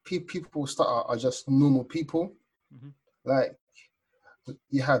people who stutter are just normal people. Mm-hmm. Like,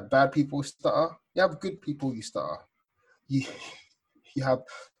 you have bad people who stutter. You have good people who stutter. You have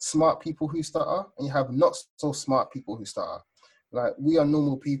smart people who stutter, and you have not so smart people who stutter. Like, we are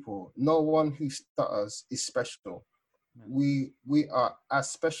normal people. No one who stutters is special. Yeah. We are as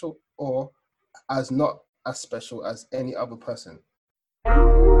special or as not as special as any other person.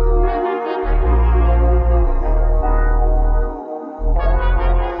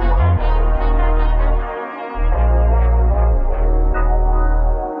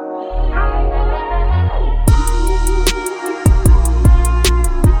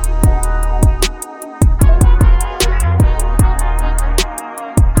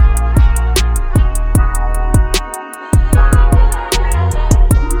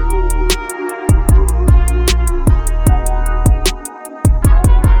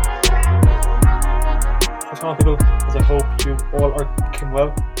 People, as I hope you all are keeping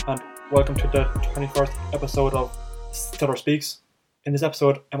well, and welcome to the 21st episode of Stutter Speaks. In this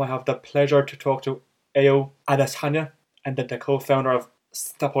episode, I might have the pleasure to talk to Ayo Adesanya, and the co-founder of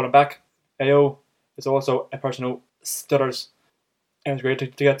Stop Holding Back. Ayo is also a person who stutters, and it's great to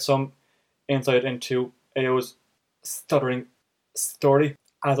get some insight into Ayo's stuttering story.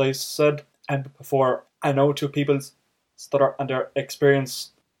 As I said and before, I know two people's stutter and their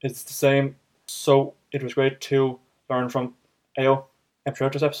experience is the same, so it was great to learn from Ayo. And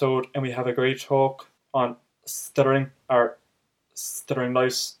throughout this episode, and we have a great talk on stuttering, or stuttering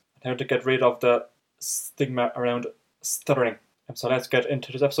lice, and how to get rid of the stigma around stuttering. And so let's get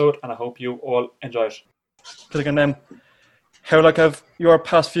into this episode, and I hope you all enjoy it. Again, how have your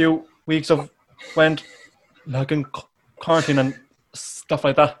past few weeks of went, like in quarantine and stuff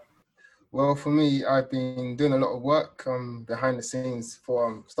like that? Well, for me, I've been doing a lot of work behind the scenes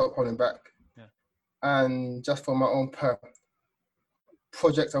for Stop Holding Back. And just for my own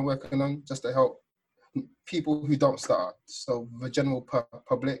project I'm working on, just to help people who don't stutter, so the general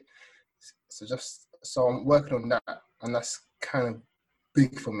public. So I'm working on that, and that's kind of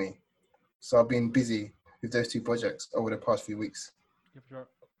big for me. So I've been busy with those two projects over the past few weeks. Yeah, for sure.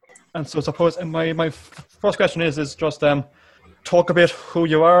 And so suppose my first question is just talk a bit who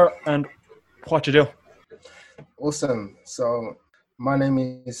you are and what you do. Awesome. So my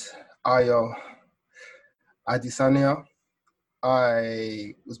name is Ayo Adesanya.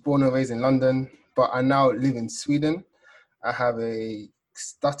 I was born and raised in London, but I now live in Sweden. I have a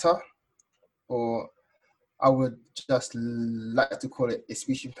stutter, or I would just like to call it a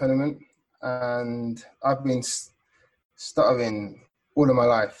speech impediment. And I've been stuttering all of my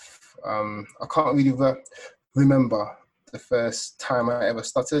life. I can't really remember the first time I ever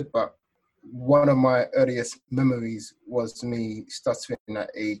stuttered, but one of my earliest memories was me stuttering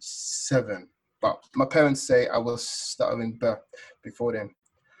at age 7. But my parents say I was stuttering before then.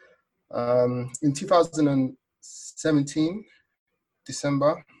 In 2017,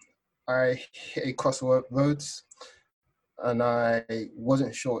 December, I hit a crossroads, and I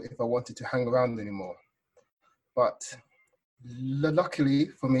wasn't sure if I wanted to hang around anymore. But luckily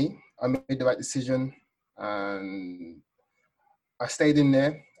for me, I made the right decision, and I stayed in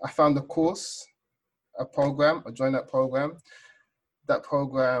there. I found a course, a program, I joined that program. That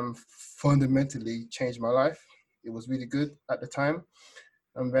program fundamentally changed my life. It was really good at the time.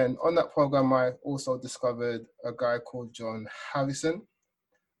 And then on that program, I also discovered a guy called John Harrison.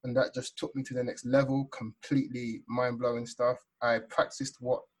 And that just took me to the next level, completely mind-blowing stuff. I practiced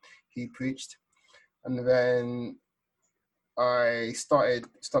what he preached. And then I started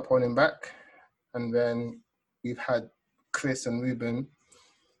Stop Holding Back. And then we've had Chris and Ruben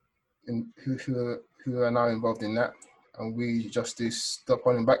who are now involved in that. And we just do Stop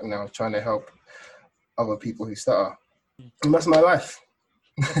Holding Back now, trying to help other people who stutter. And that's my life.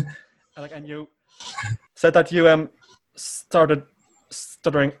 And you said that you started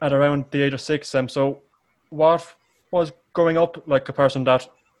stuttering at around the age of 6. So what was growing up like a person that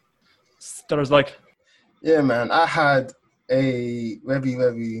stutters like? Yeah, man. I had a very,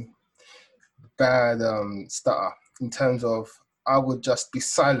 very bad stutter in terms of I would just be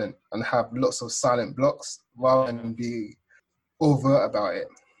silent and have lots of silent blocks rather than be overt about it.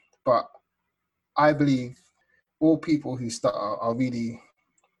 But I believe all people who stutter are really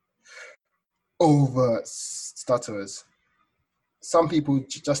overt stutterers. Some people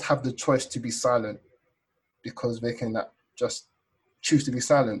just have the choice to be silent because they can just choose to be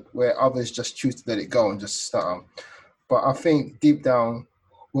silent, where others just choose to let it go and just stutter. But I think deep down,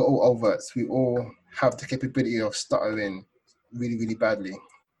 we're all overts. We all have the capability of stuttering really, really badly.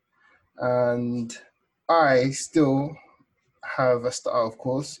 And I still have a stutter, of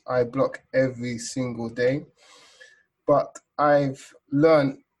course. I block every single day. But I've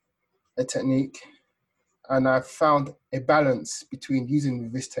learned a technique, and I found a balance between using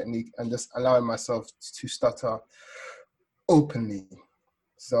this technique and just allowing myself to stutter openly.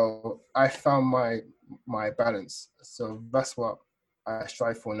 So I found my balance. So that's what I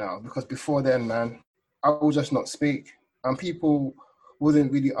strive for now. Because before then, man, I would just not speak, and people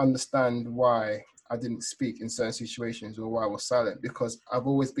wouldn't really understand why I didn't speak in certain situations or why I was silent. Because I've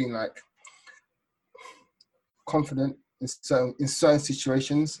always been like confident in certain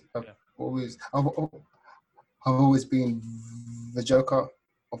situations. I've always been the joker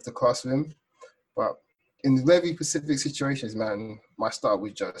of the classroom, but in very specific situations, man, my style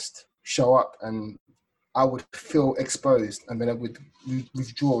would just show up and I would feel exposed, and then I would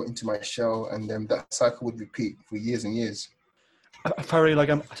withdraw into my shell, and then that cycle would repeat for years and years. I very like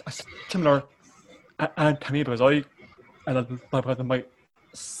similar and to me, because my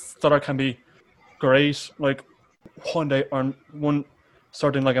stutter can be great like one day on one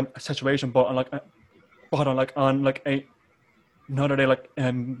certain like a situation, but on another day like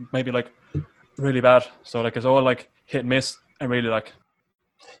maybe like really bad. So like it's all like hit and miss, and really like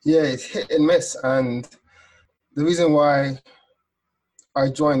it's hit and miss. And the reason why I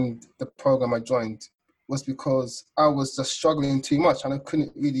joined the program was because I was just struggling too much and I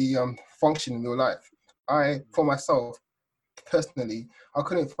couldn't really function in real life. For myself personally, I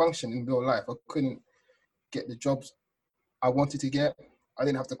couldn't function in real life. I couldn't get the jobs I wanted to get. I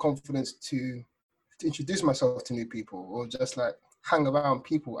didn't have the confidence to introduce myself to new people or just like hang around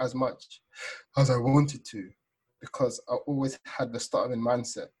people as much as I wanted to, because I always had the stuttering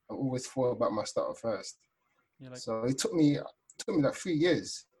mindset. I always thought about my stutter first. So it took me like 3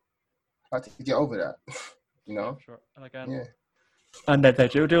 years to get over that, you know? Sure. And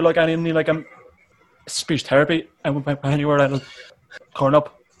did you do like any like speech therapy and when you were growing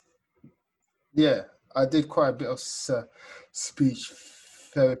up? Yeah, I did quite a bit of speech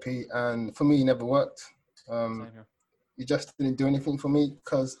therapy, and for me, it never worked. It just didn't do anything for me,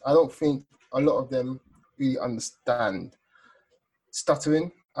 because I don't think a lot of them really understand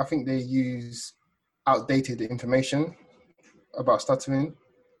stuttering. I think they use outdated information about stuttering,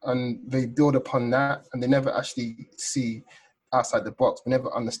 and they build upon that, and they never actually see outside the box. They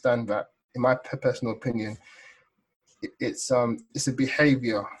never understand that, in my personal opinion, it's a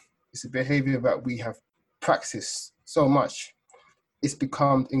behavior. It's a behavior that we have practiced so much. It's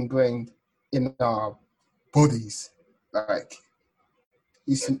become ingrained in our bodies. Like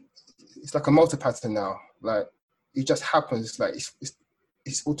it's like a multi pattern now. Like it just happens. Like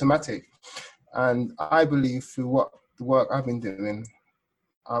it's automatic. And I believe through the work I've been doing,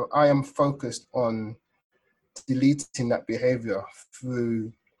 I am focused on deleting that behavior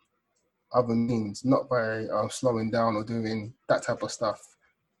through other means, not by slowing down or doing that type of stuff,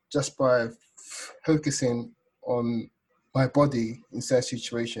 just by focusing on my body in certain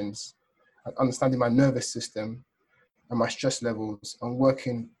situations and understanding my nervous system and my stress levels and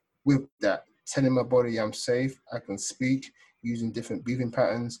working with that, telling my body I'm safe, I can speak using different breathing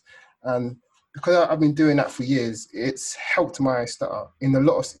patterns. And because I've been doing that for years, it's helped my stutter in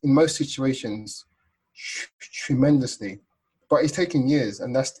most situations tremendously. But it's taken years,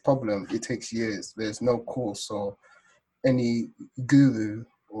 and that's the problem. It takes years. There's no course or any guru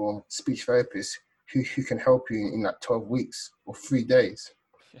or speech therapist who can help you in like 12 weeks or 3 days.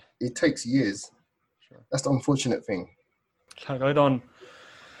 It takes years. Sure. That's the unfortunate thing. I done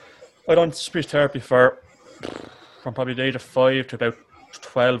speech therapy from probably the age of 5 to about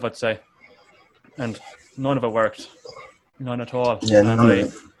 12, I'd say, and none of it worked, none at all. Yeah,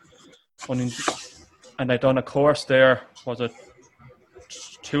 and I done a course there, was it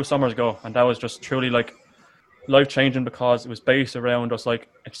 2 summers ago, and that was just truly like life changing, because it was based around just like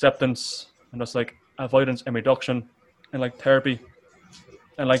acceptance and just like avoidance and reduction and like therapy.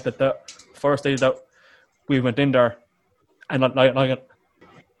 And like the first day that we went in there, and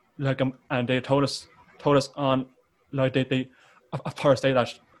and they told us on like they first day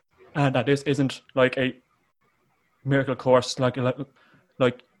that this isn't like a miracle course, like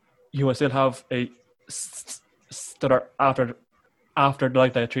you will still have a stutter after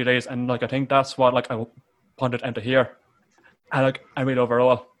like the 3 days, and like I think that's what like I wanted them to hear, and like I read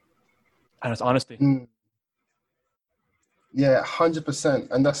overall, and it's honesty. Yeah,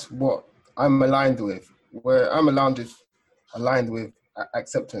 100%, and that's what I'm aligned with. Where I'm aligned with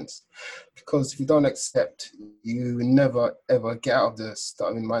acceptance, because if you don't accept, you never ever get out of the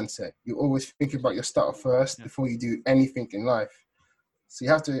stuttering mindset. You always think about your stutter first before you do anything in life. So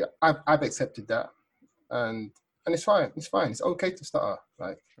you have to. I've accepted that, and it's fine. It's fine. It's okay to stutter.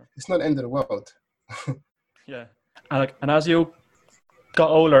 Like it's not the end of the world. Yeah, and as you got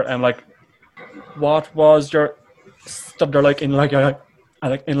older, and like, what was your stutter like in like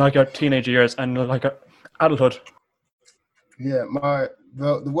and like in like your teenage years and like your adulthood? Yeah,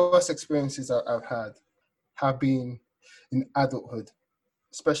 the worst experiences I've had have been in adulthood,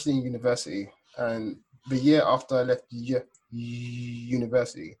 especially in university. And the year after I left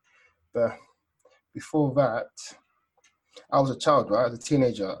university, but before that, I was a child, right? As a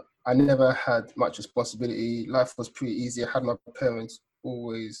teenager, I never had much responsibility. Life was pretty easy. I had my parents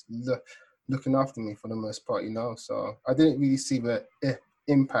always looking after me for the most part, So I didn't really see the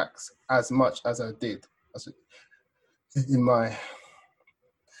impacts as much as I did as in my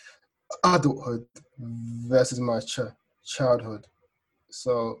adulthood versus my childhood.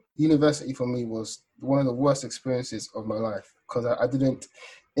 So university for me was one of the worst experiences of my life because I didn't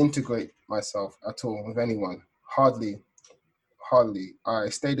integrate myself at all with anyone. Hardly. I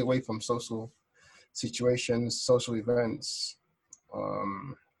stayed away from social situations, social events.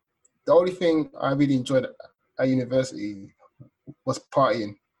 The only thing I really enjoyed at university was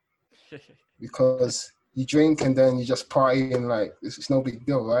partying because you drink and then you just party and like it's no big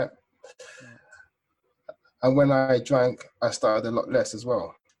deal, right? And when I drank, I started a lot less as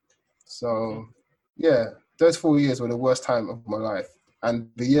well. So yeah, those 4 years were the worst time of my life. And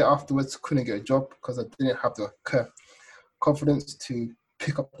the year afterwards, couldn't get a job because I didn't have the confidence to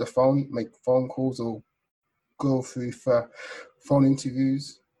pick up the phone, make phone calls, or go through for phone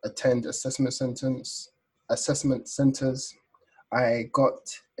interviews, attend assessment centers. I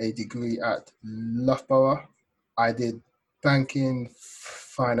got a degree at Loughborough. I did banking,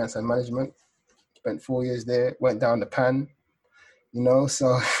 finance, and management. Spent 4 years there, went down the pan,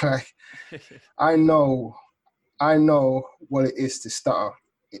 so like I know what it is to stutter.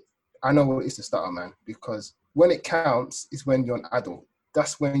 I know what it is to stutter, man, because when it counts is when you're an adult.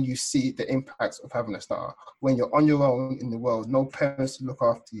 That's when you see the impacts of having a stutter. When you're on your own in the world, no parents to look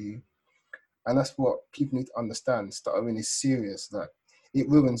after you. And that's what people need to understand. Stuttering is serious. Like, it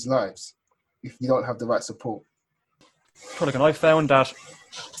ruins lives if you don't have the right support. Like, and I found that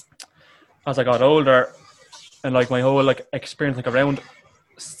as I got older and like my whole like experience like around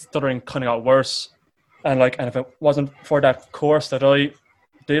stuttering kind of got worse. And if it wasn't for that course that I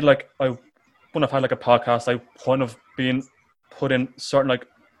did, like I wouldn't have had like a podcast. I wouldn't have been put in certain like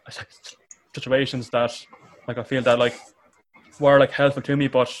situations that like I feel that like were like helpful to me.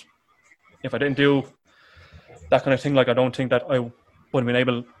 But if I didn't do that kind of thing, like I don't think that I would have been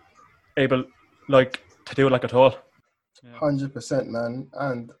able like to do it like at all. 100%, man.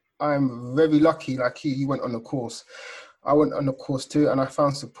 And I'm very lucky. Like he went on the course. I went on the course too, and I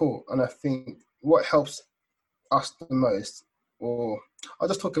found support. And I think what helps us the most, or I'll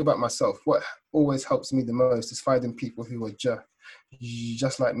just talk about myself. What always helps me the most is finding people who are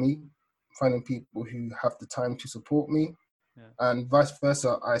just like me, finding people who have the time to support me, and vice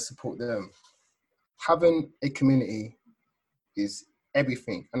versa, I support them. Having a community is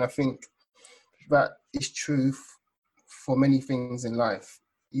everything. And I think that is true for many things in life.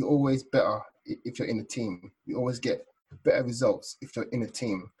 You're always better if you're in a team. You always get better results if you're in a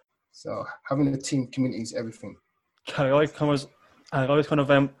team. So having a team community is everything. I always kind of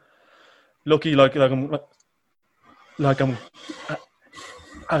lucky, I got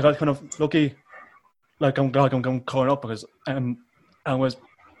kind of lucky, I'm growing up because I was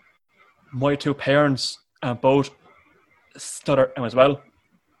my two parents both stutter as well,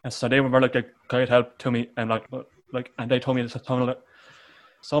 and so they were like a great help to me, and and they told me some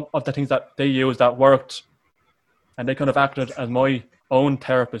of the things that they used that worked, and they kind of acted as my own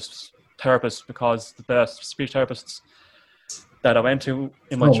therapists because the speech therapists that I went to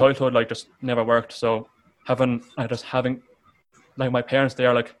in my childhood just never worked. So having like my parents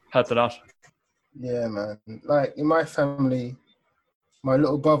there helped a lot. Yeah, man. Like in my family, my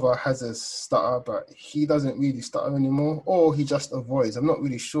little brother has a stutter, but he doesn't really stutter anymore, or he just avoids. I'm not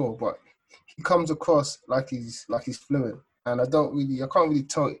really sure, but he comes across like he's fluent, and I can't really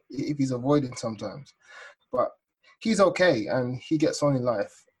tell if he's avoiding sometimes, but he's okay and he gets on in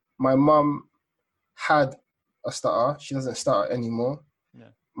life. My mum had a stutter. She doesn't stutter anymore. Yeah.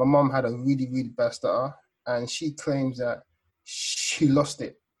 My mum had a really, really bad stutter, and she claims that she lost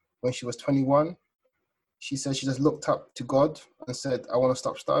it when she was 21. She said she just looked up to God and said, I want to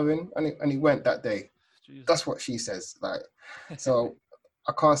stop stuttering. And it went that day. Jeez. That's what she says. So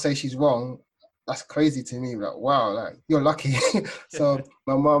I can't say she's wrong. That's crazy to me. Wow, you're lucky. So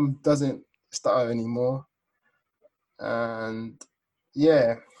my mum doesn't stutter anymore. And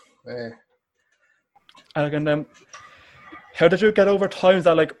yeah. And how did you get over times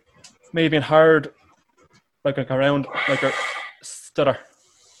that maybe been hard around a stutter?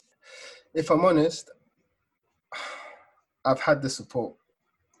 If I'm honest, I've had the support.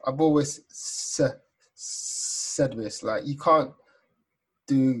 I've always said this, you can't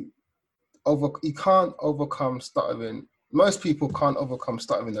you can't overcome stuttering. Most people can't overcome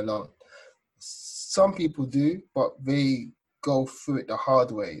stuttering alone. Some people do, but they go through it the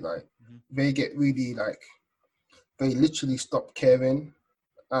hard way. Like they get really like they literally stop caring,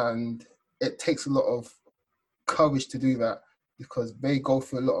 and it takes a lot of courage to do that because they go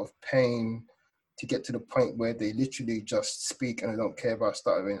through a lot of pain to get to the point where they literally just speak and they don't care about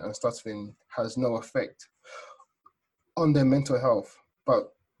stuttering, and stuttering has no effect on their mental health.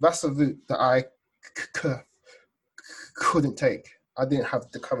 But that's a route that I couldn't take. I didn't have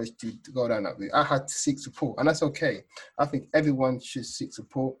the courage to go down that route. I had to seek support, and that's okay. I think everyone should seek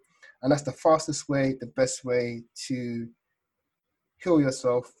support, and that's the fastest way, the best way to heal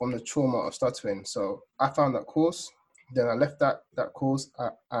yourself from the trauma of stuttering. So I found that course, then I left that course,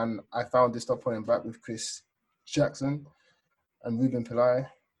 and I found this Stop Holding Back with Chris Jackson and Ruben Pillai,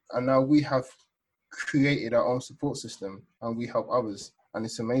 and now we have created our own support system, and we help others, and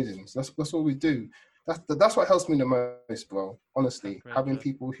it's amazing. So that's what we do. That's what helps me the most, bro. Honestly, great, having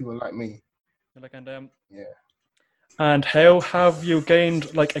people who are like me. Like, Yeah. And how have you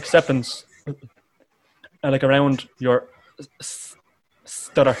gained like acceptance, like around your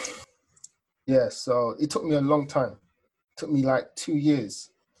stutter? Yeah. So it took me a long time. It took me like 2 years,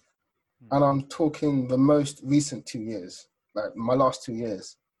 and I'm talking the most recent 2 years, like my last 2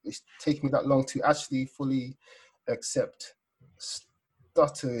 years. It's taken me that long to actually fully accept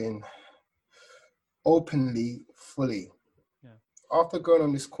stuttering openly, fully. Yeah. After going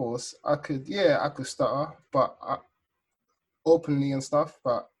on this course, I could stutter, but openly and stuff,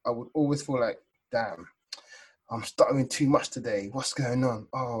 but I would always feel like, damn, I'm stuttering too much today. What's going on?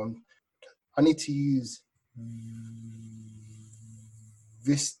 Oh, I need to use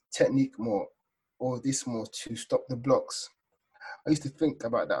this technique more or this more to stop the blocks. I used to think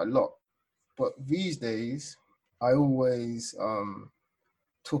about that a lot, but these days I always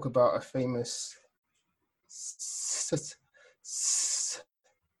talk about a famous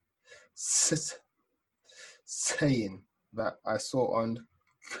saying that I saw on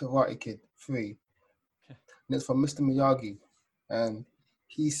Karate Kid 3. And it's from Mr. Miyagi. And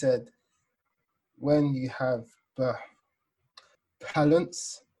he said, when you have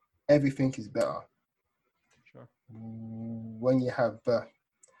balance, everything is better. Sure. When you have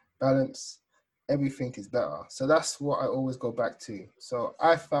balance, everything is better. So that's what I always go back to. So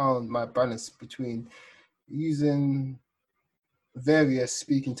I found my balance between using various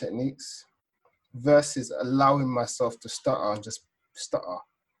speaking techniques versus allowing myself to stutter and just stutter.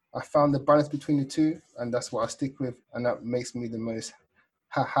 I found the balance between the two, and that's what I stick with, and that makes me the most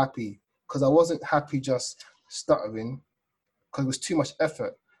happy, because I wasn't happy just stuttering because it was too much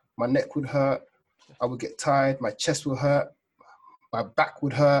effort. My neck would hurt, I would get tired, my chest would hurt, my back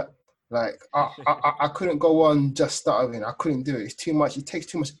would hurt. Like I couldn't go on just stuttering. I couldn't do it. It's too much. It takes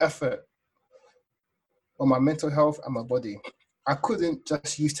too much effort on my mental health and my body. I couldn't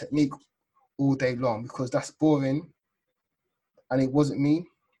just use technique all day long because that's boring, and it wasn't me.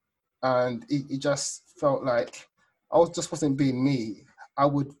 And it just felt like just wasn't being me. I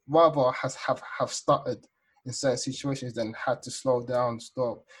would rather have stuttered in certain situations than had to slow down,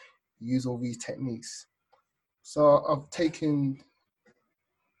 stop, use all these techniques. So I've taken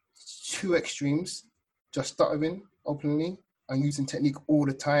two extremes, just stuttering openly and using technique all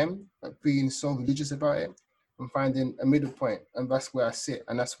the time, like being so religious about it, and finding a middle point. And that's where I sit,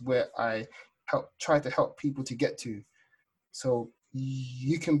 and that's where I try to help people to get to. So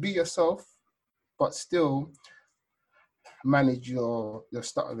you can be yourself, but still manage your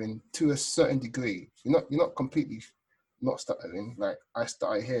stuttering to a certain degree. You're not completely not stuttering. Like I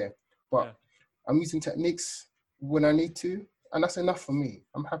stutter here, but I'm using techniques when I need to, and that's enough for me.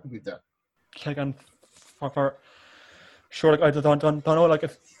 I'm happy with that. Like, and for sure, like I don't know, like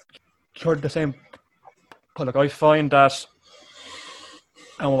if you're the same, but like I find that,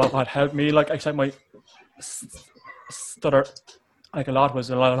 and what helped me like accept my stutter like a lot was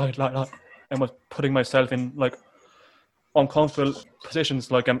a lot, and was putting myself in like uncomfortable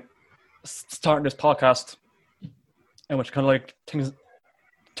positions, like starting this podcast, and which kind of like things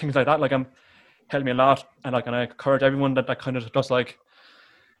like that, like helped me a lot, and like, and I encourage everyone that kind of does like,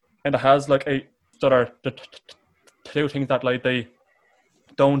 and that has like a stutter to do things that like they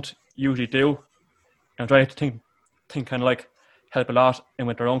don't usually do, and try to think kind of like help a lot, and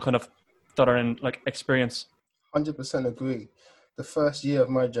with their own kind of stuttering like experience. 100% agree. The first year of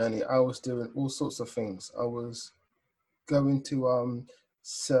my journey, I was doing all sorts of things. I was going to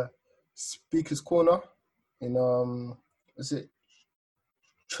Speaker's Corner in is it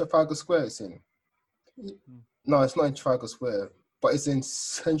Trafalgar Square? It's in. No, it's not in Trafalgar Square, but it's in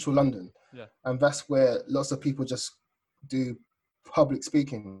central London. Yeah. And that's where lots of people just do public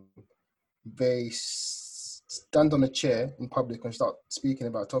speaking. They stand on a chair in public and start speaking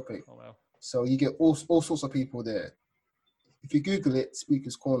about a topic. Oh wow. So you get all sorts of people there. If you Google it,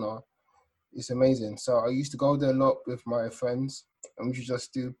 Speaker's Corner, it's amazing. So I used to go there a lot with my friends, and we should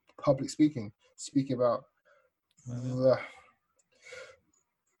just do public speaking, speak about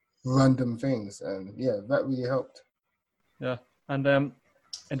random things, and yeah, that really helped. Yeah, and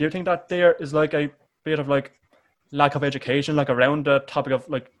do you think that there is like a bit of like lack of education, like around the topic of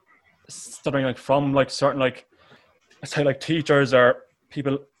like stuttering, like from like certain like, let's say like teachers or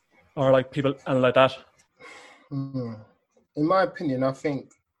people and like that? In my opinion, I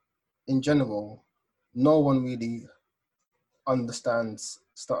think in general, no one really understands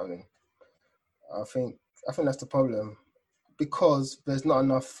stuttering. I think that's the problem, because there's not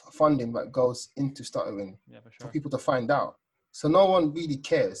enough funding that goes into stuttering for people to find out. So no one really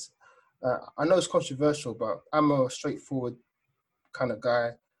cares. I know it's controversial, but I'm a straightforward kind of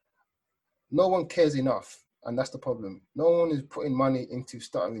guy. No one cares enough, and that's the problem. No one is putting money into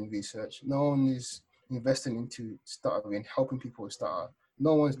stuttering research. No one is investing into stuttering, helping people with stutter.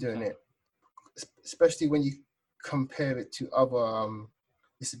 No one's doing it, especially when you compare it to other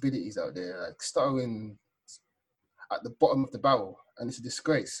disabilities out there. Like stuttering at the bottom of the barrel, and it's a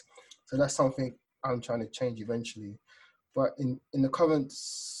disgrace. So that's something I'm trying to change eventually. But in the current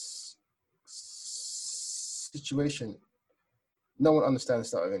situation, no one understands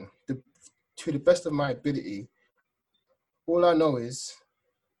stuttering. To the best of my ability, all I know is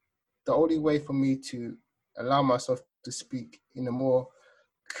the only way for me to allow myself to speak in a more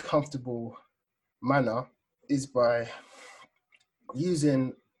comfortable manner is by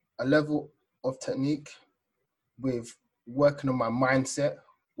using a level of technique with working on my mindset,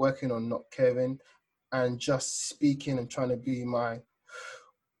 working on not caring, and just speaking and trying to be my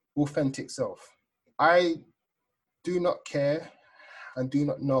authentic self. I do not care and do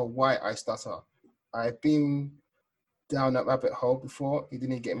not know why I stutter. I've been down that rabbit hole before. It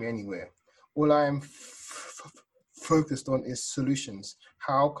didn't get me anywhere. All I am focused on is solutions.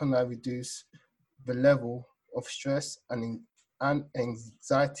 How can I reduce the level of stress and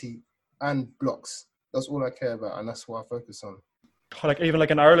anxiety and blocks? That's all I care about, and that's what I focus on. Like even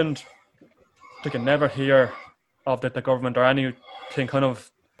like in Ireland, you can never hear of the government or anything kind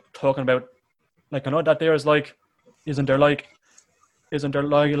of talking about, like, I know that there is like, isn't there like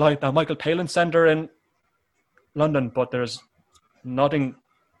the Michael Palin Centre in London, but there's nothing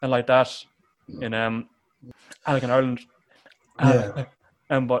like that in like in Ireland.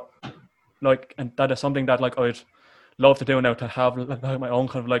 But like, and that is something that like I'd love to do now, to have like my own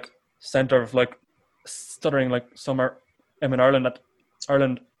kind of like centre of like stuttering like somewhere in Ireland,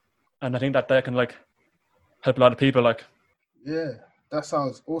 and I think that they can like help a lot of people. Like, yeah, that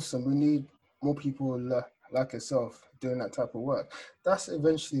sounds awesome. We need more people like yourself doing that type of work. That's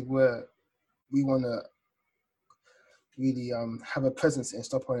eventually where we want to really have a presence in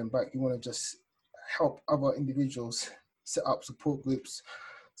Stop Holding Back. You want to just help other individuals set up support groups,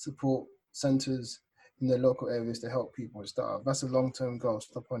 support centres in their local areas to help people start. That's a long-term goal,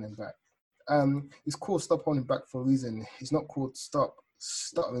 Stop Holding Back. It's called Stop Holding Back for a reason. It's not called Stop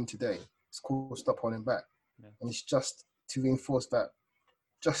Stuttering Today. It's called Stop Holding Back. Yeah. And it's just to reinforce that,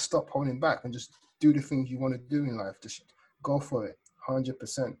 just stop holding back and just do the things you want to do in life. Just go for it,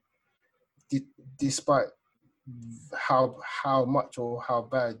 100%. Despite how much or how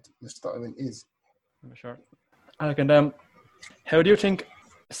bad the stuttering is. For sure. And how do you think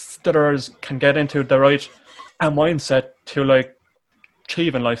stutterers can get into the right mindset to like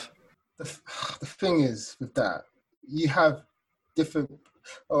achieve in life? The thing is with that, you have different.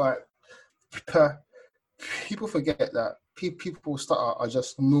 All right, people forget that people stutter are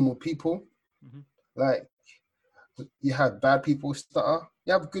just normal people. Mm-hmm. Like, you have bad people stutter,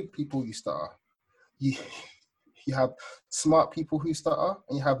 you have good people who stutter. You have smart people who stutter,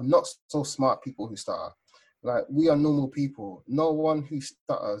 and you have not so smart people who stutter. Like, we are normal people. No one who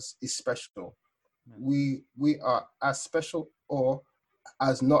stutters is special. We are as special or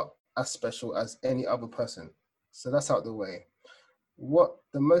as not as special as any other person. So that's out the way. What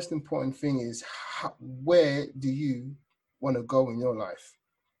the most important thing is, where do you want to go in your life?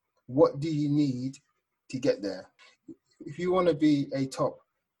 What do you need to get there? If you want to be a top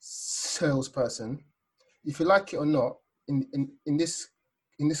salesperson, if you like it or not, in this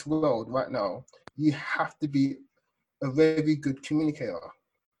world right now, you have to be a very good communicator.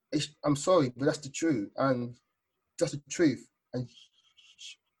 I'm sorry, but that's the truth, and that's the truth. And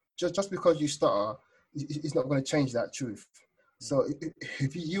just because you stutter, it's not going to change that truth. So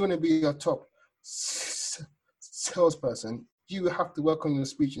if you want to be a top salesperson, you have to work on your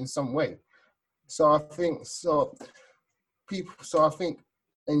speech in some way. So I think people. So I think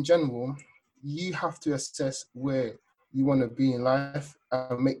in general, you have to assess where you want to be in life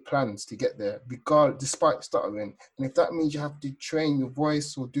and make plans to get there, despite stuttering. And if that means you have to train your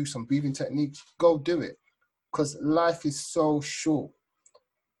voice or do some breathing techniques, go do it. Because life is so short.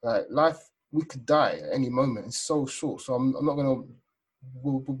 Like life, we could die at any moment. It's so short. So I'm not gonna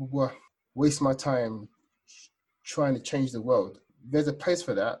waste my time trying to change the world. There's a place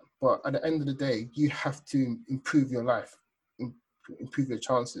for that, but at the end of the day, you have to improve your life, improve your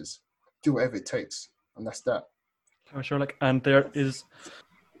chances, do whatever it takes, and that's that. For sure, like, and there is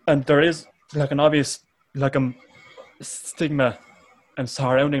like an obvious like stigma and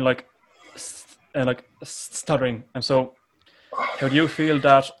surrounding like stuttering, and so how do you feel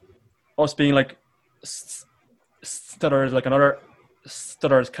that us being like stutterers, like another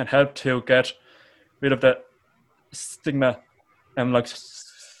stutterers, can help to get rid of the stigma and like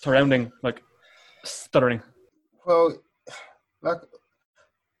surrounding like stuttering? Well, like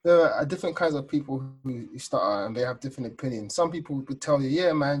there are different kinds of people who stutter and they have different opinions. Some people would tell you,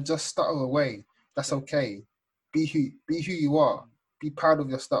 yeah, man, just stutter away. That's okay. Be who you are. Be proud of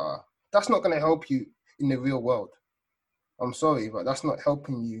your stutter. That's not going to help you in the real world. I'm sorry, but that's not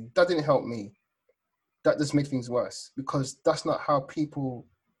helping you. That didn't help me. That just made things worse, because that's not how people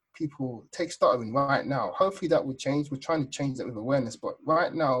take stuttering right now. Hopefully that will change. We're trying to change that with awareness. But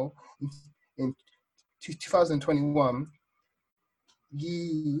right now, in 2021,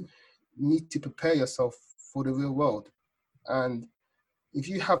 you need to prepare yourself for the real world. And if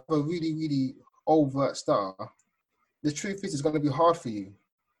you have a really, really overt stutter, the truth is it's going to be hard for you.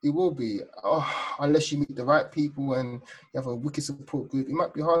 It will be, unless you meet the right people and you have a wicked support group, it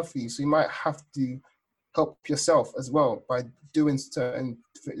might be hard for you. So you might have to help yourself as well by doing certain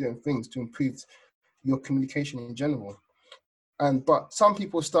things to improve your communication in general. But some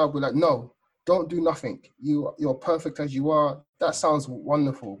people start with like, no, don't do nothing. You're perfect as you are. That sounds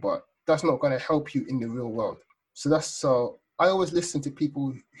wonderful, but that's not going to help you in the real world. So I always listen to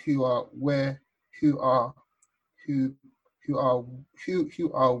people who are where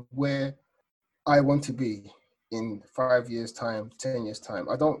I want to be in 5 years' time, 10 years' time.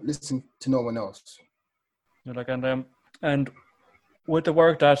 I don't listen to no one else. Like, and with the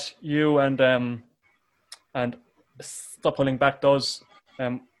work that you and Stop Holding Back does,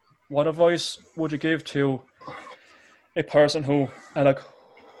 what advice would you give to a person who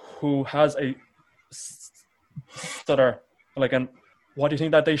has a stutter, like, and what do you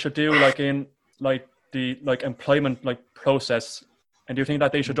think that they should do, like, in like the like employment like process? And do you think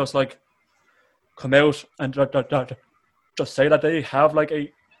that they should just like come out and just say that they have like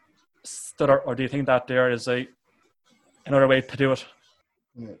a stutter, or do you think that there is another way to do it?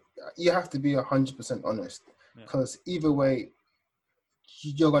 Yeah. You have to be 100% honest, because either way,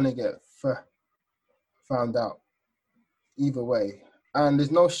 you're gonna get found out. Either way, and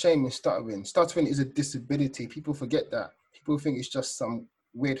there's no shame in stuttering. Stuttering is a disability. People forget that. People think it's just some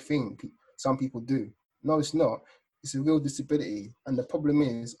weird thing some people do. No, it's not. It's a real disability, and the problem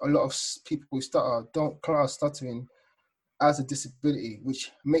is a lot of people who stutter don't class stuttering as a disability,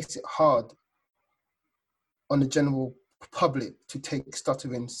 which makes it hard on the general public to take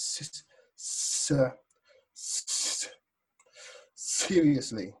stuttering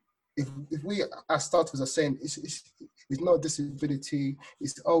seriously. If we as stutterers are saying it's not a disability,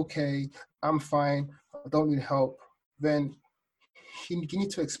 it's okay, I'm fine, I don't need help, then you need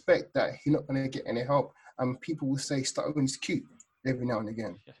to expect that you're not going to get any help, and people will say stuttering is cute every now and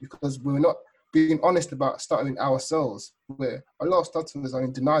again, because we're not being honest about stuttering ourselves, where a lot of stutterers are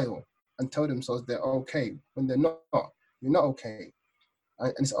in denial and tell themselves they're okay when they're not. You're not okay.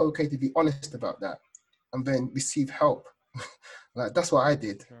 And it's okay to be honest about that and then receive help. Like, that's what I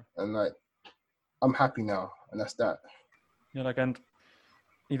did. Sure. And like, I'm happy now, and that's that. Yeah, like, and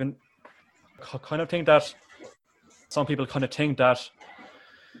even kind of think that some people kind of think that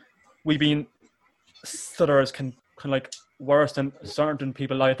we being stutterers can like worse than certain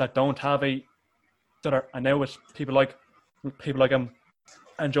people like that don't have a stutter. And now with people like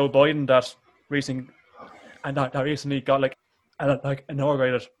and Joe Biden that recently got like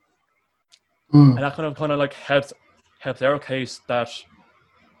inaugurated, and that kind of like helps their case that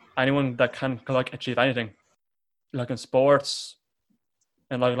anyone that can like achieve anything, like in sports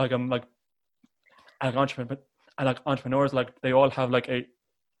and like entrepreneurs, like they all have like a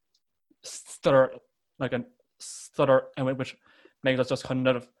stutter, and which makes us just kind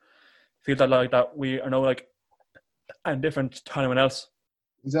of feel that like that we are no like indifferent to anyone else.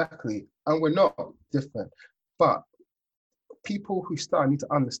 Exactly, and we're not different, but people who stutter need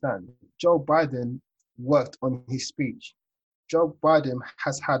to understand. Joe Biden worked on his speech. Joe Biden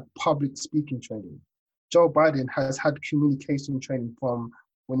has had public speaking training. Joe Biden has had communication training from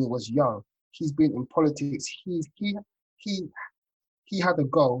when he was young. He's been in politics. He had a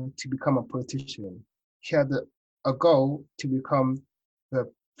goal to become a politician. He had a goal to become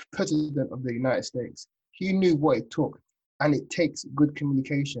the president of the United States. He knew what it took, and it takes good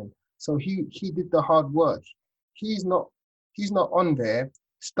communication. So he did the hard work. He's not on there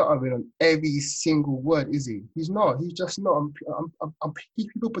stuttering on every single word, is he? He's not. He's just not.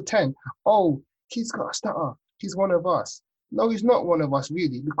 People pretend, oh, he's got a stutter. He's one of us. No, he's not one of us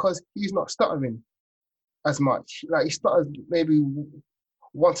really, because he's not stuttering as much. Like, he stutters maybe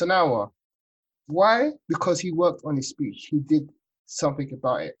once an hour. Why? Because he worked on his speech. He did something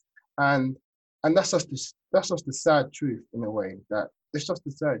about it, and that's just the sad truth in a way. That it's just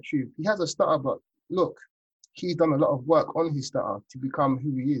the sad truth. He has a stutter, but look, he's done a lot of work on his stutter to become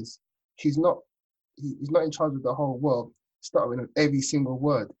who he is. He's not in charge of the whole world, stuttering on every single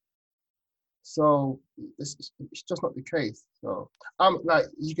word. So it's just not the case. So I'm, like,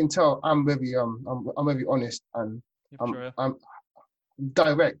 you can tell, I'm very honest, and I'm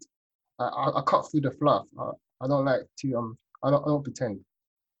direct. I cut through the fluff. I don't like to I don't pretend,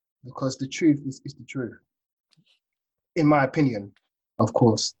 because the truth is the truth, in my opinion, of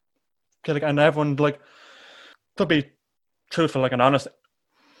course. Okay, like, and everyone, like, to be truthful, like, and honest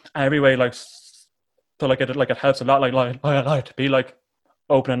every way, like, so like it helps a lot, like to be like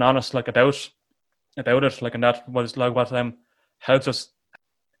open and honest, like, about it, like, and that was like what helps us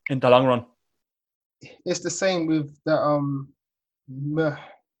in the long run. It's the same with the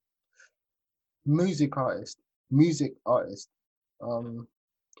music artist.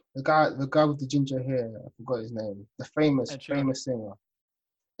 The guy with the ginger hair, I forgot his name. The famous singer,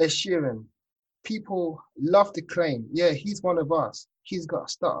 Ed Sheeran. People love to claim, yeah, he's one of us. He's got a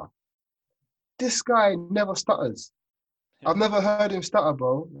stutter. This guy never stutters. Yeah. I've never heard him stutter,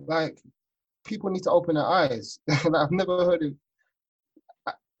 bro. Like, people need to open their eyes. I've never heard him.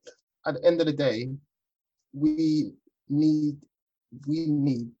 At the end of the day, we need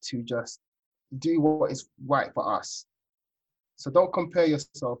to just do what is right for us. So don't compare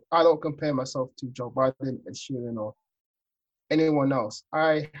yourself. I don't compare myself to Joe Biden, Ed Sheeran, or anyone else.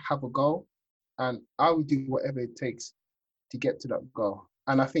 I have a goal, and I will do whatever it takes to get to that goal.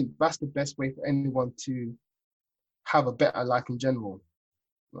 And I think that's the best way for anyone to have a better life in general.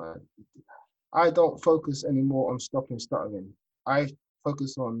 I don't focus anymore on stopping stuttering. I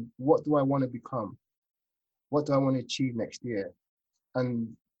focus on, what do I want to become? What do I want to achieve next year?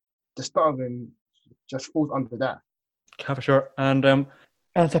 And the stuttering just falls under that. Yeah, for sure. And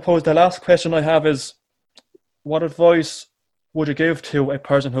I suppose the last question I have is, what advice would you give to a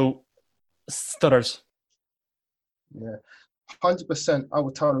person who stutters? Yeah, 100%. I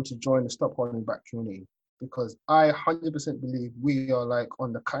would tell them to join the Stop Holding Back community, because I 100% believe we are, like,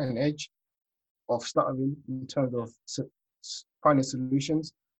 on the cutting edge of stuttering in terms of finding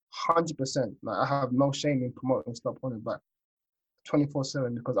solutions. 100%. Like, I have no shame in promoting Stop Holding Back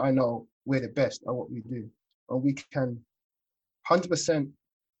 24/7, because I know we're the best at what we do, and we can 100%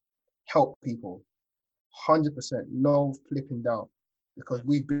 help people. 100%, no flipping doubt, because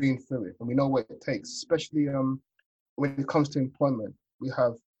we've been through it and we know what it takes, especially when it comes to employment. We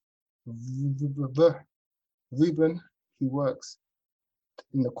have Ruben, he works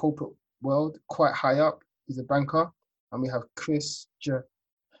in the corporate world, quite high up. He's a banker. And we have Chris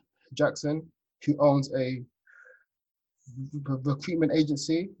Jackson, who owns a recruitment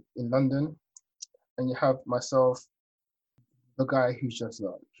agency in London. And you have myself, the guy who's just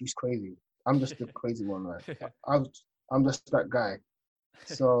like, he's crazy. I'm just the crazy one, right? I'm just that guy.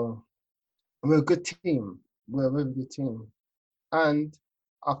 So we're a good team. We're a really good team. And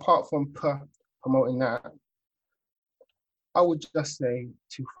apart from promoting that, I would just say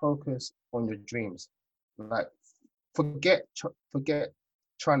to focus on your dreams. Like, forget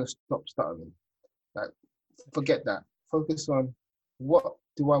trying to stop stuttering. Like, forget that. Focus on, what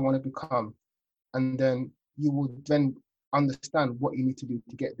do I want to become? And then you will then understand what you need to do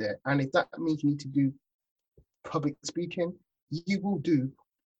to get there. And if that means you need to do public speaking, you will do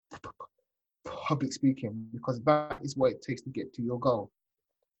public speaking, because that is what it takes to get to your goal.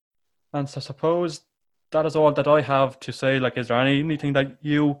 And so, suppose that is all that I have to say. Like, is there anything that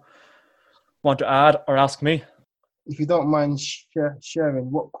you want to add or ask me? If you don't mind sharing,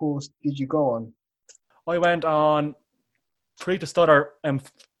 what course did you go on? I went on Free to Stutter and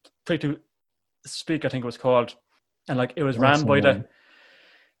Free to Speak, I think it was called. And, like, it was ran by the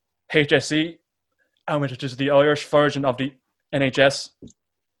HSE, and which is the Irish version of the NHS.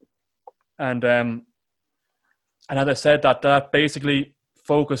 And as I said, that basically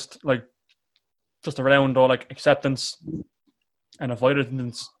focused, like, just around all, like, acceptance and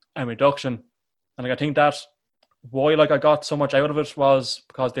avoidance and reduction And like I think that why like I got so much out of it was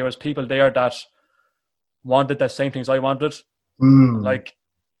because there was people there that wanted the same things I wanted. Like,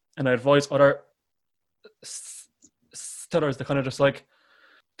 and I advise other stutters to kind of just like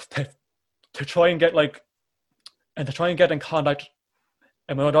to try and get like and to try and get in contact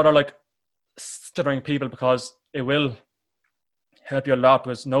with other like stuttering people, because it will help you a lot,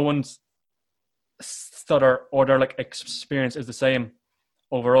 because no one's stutter or their like experience is the same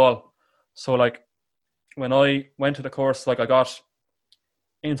overall. So like when I went to the course, like I got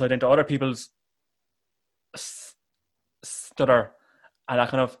insight into other people's stutter, and that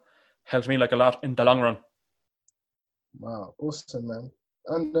kind of helped me like a lot in the long run. Wow, awesome, man.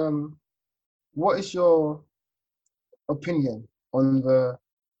 And what is your opinion on the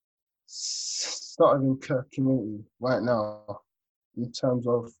stuttering community right now, in terms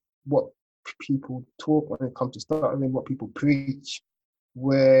of what people talk when it comes to stuttering, what people preach,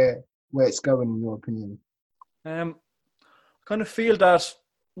 where it's going, in your opinion? I kind of feel that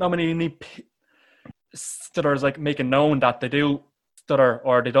not many stutterers like making known that they do stutter,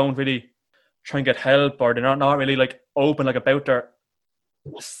 or they don't really try and get help, or they're not really like open like about their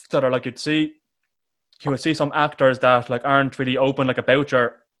stutter. Like you would see some actors that like aren't really open like about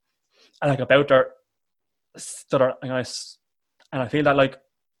their stutter, and I feel that like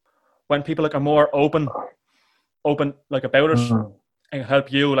when people like are more open like about it, it can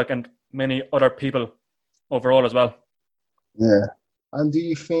help you like and many other people overall as well. Yeah. And do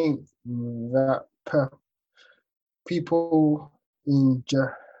you think that people in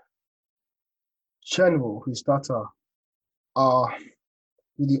general who stutter are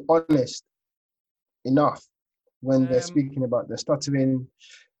really honest enough when they're speaking about their stuttering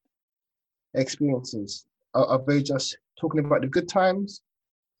experiences? Are they just talking about the good times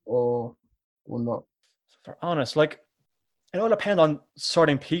or not? For honest, like it all depends on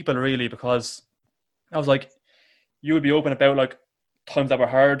certain people really, because I was like, you would be open about like times that were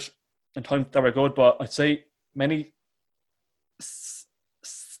hard and times that were good, but I'd say many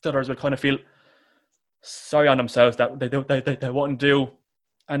stutters would kind of feel sorry on themselves that they wouldn't do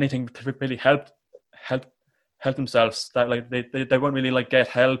anything to really help themselves, that like they wouldn't really like get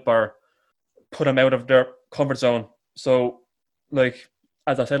help or put them out of their comfort zone. So like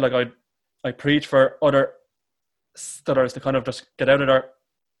as I said, like I preach for other stutters to kind of just get out of their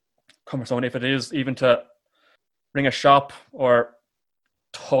comfort zone, if it is even to ring a shop or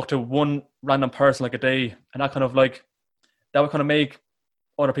talk to one random person like a day, and that kind of like that would kind of make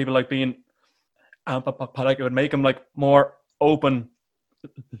other people like being but like it would make them like more open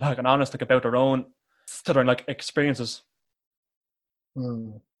like and honest like about their own stuttering like experiences.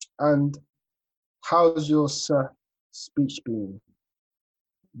 And how's your speech been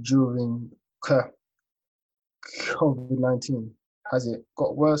during COVID-19? Has it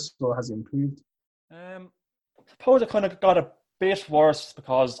got worse or has it improved? I suppose it kind of got a bit worse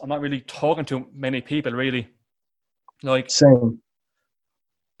because I'm not really talking to many people really. Like Same.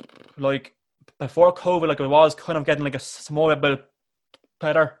 Like before COVID, like it was kind of getting like a small bit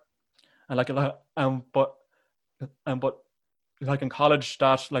better, and but like in college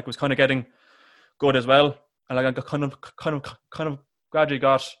that like was kind of getting good as well, and like I kind of gradually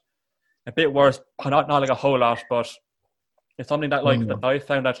got a bit worse, not like a whole lot, but it's something that like that I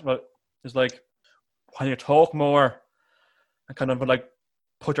found that is like when you talk more and kind of like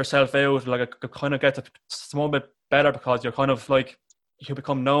put yourself out, like it kind of gets a small bit better, because you're kind of like you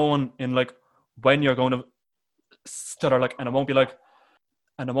become known in like when you're going to stutter, like, and it won't be like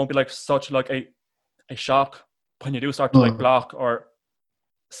such like a shock when you do start to like block or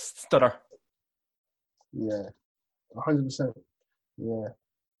stutter. Yeah, 100%. Yeah,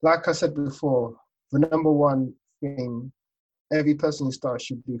 like I said before, the number one thing every person who starts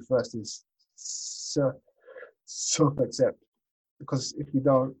should do first is self-accept, because if you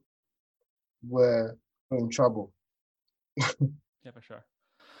don't, we're in trouble. Yeah, for sure.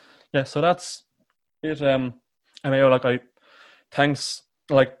 Yeah, so that's it. I thanks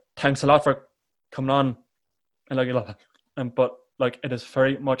a lot for coming on, and like but like it is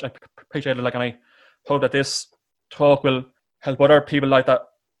very much appreciated. Like, and I hope that this talk will help other people like that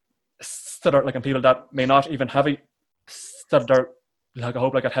stutter, like, and people that may not even have a stutter. Like, I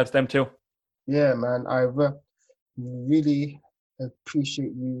hope like it helps them too. Yeah, man, I really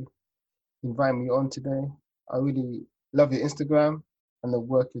appreciate you inviting me on today. I really love your Instagram and the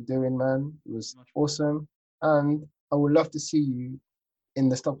work you're doing, man. It was awesome. And I would love to see you in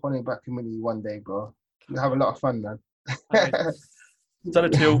the Stop Holding Back community one day, bro. We'll have a lot of fun, man. Said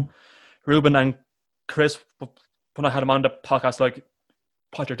it to Ruben and Chris when I had them on the podcast, like,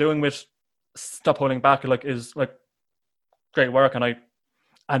 what you're doing with Stop Holding Back like is like great work, and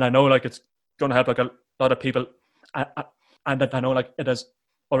I know like it's going to help like a lot of people, and I know like it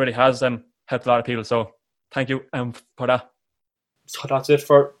already has helped a lot of people. So thank you for that. So that's it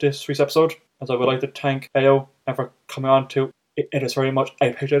for this week's episode. As I would like to thank Ao for coming on to it is very much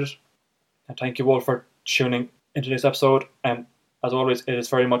appreciated, and thank you all for tuning into this episode. And as always, it is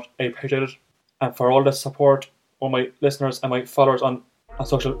very much appreciated. And for all the support, all my listeners and my followers on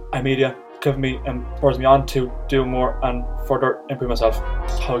social media, giving me and spurs me on to do more and further improve myself.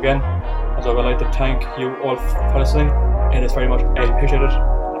 So again, as I would like to thank you all for listening, it is very much appreciated.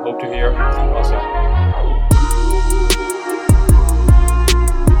 I hope to hear from you all soon.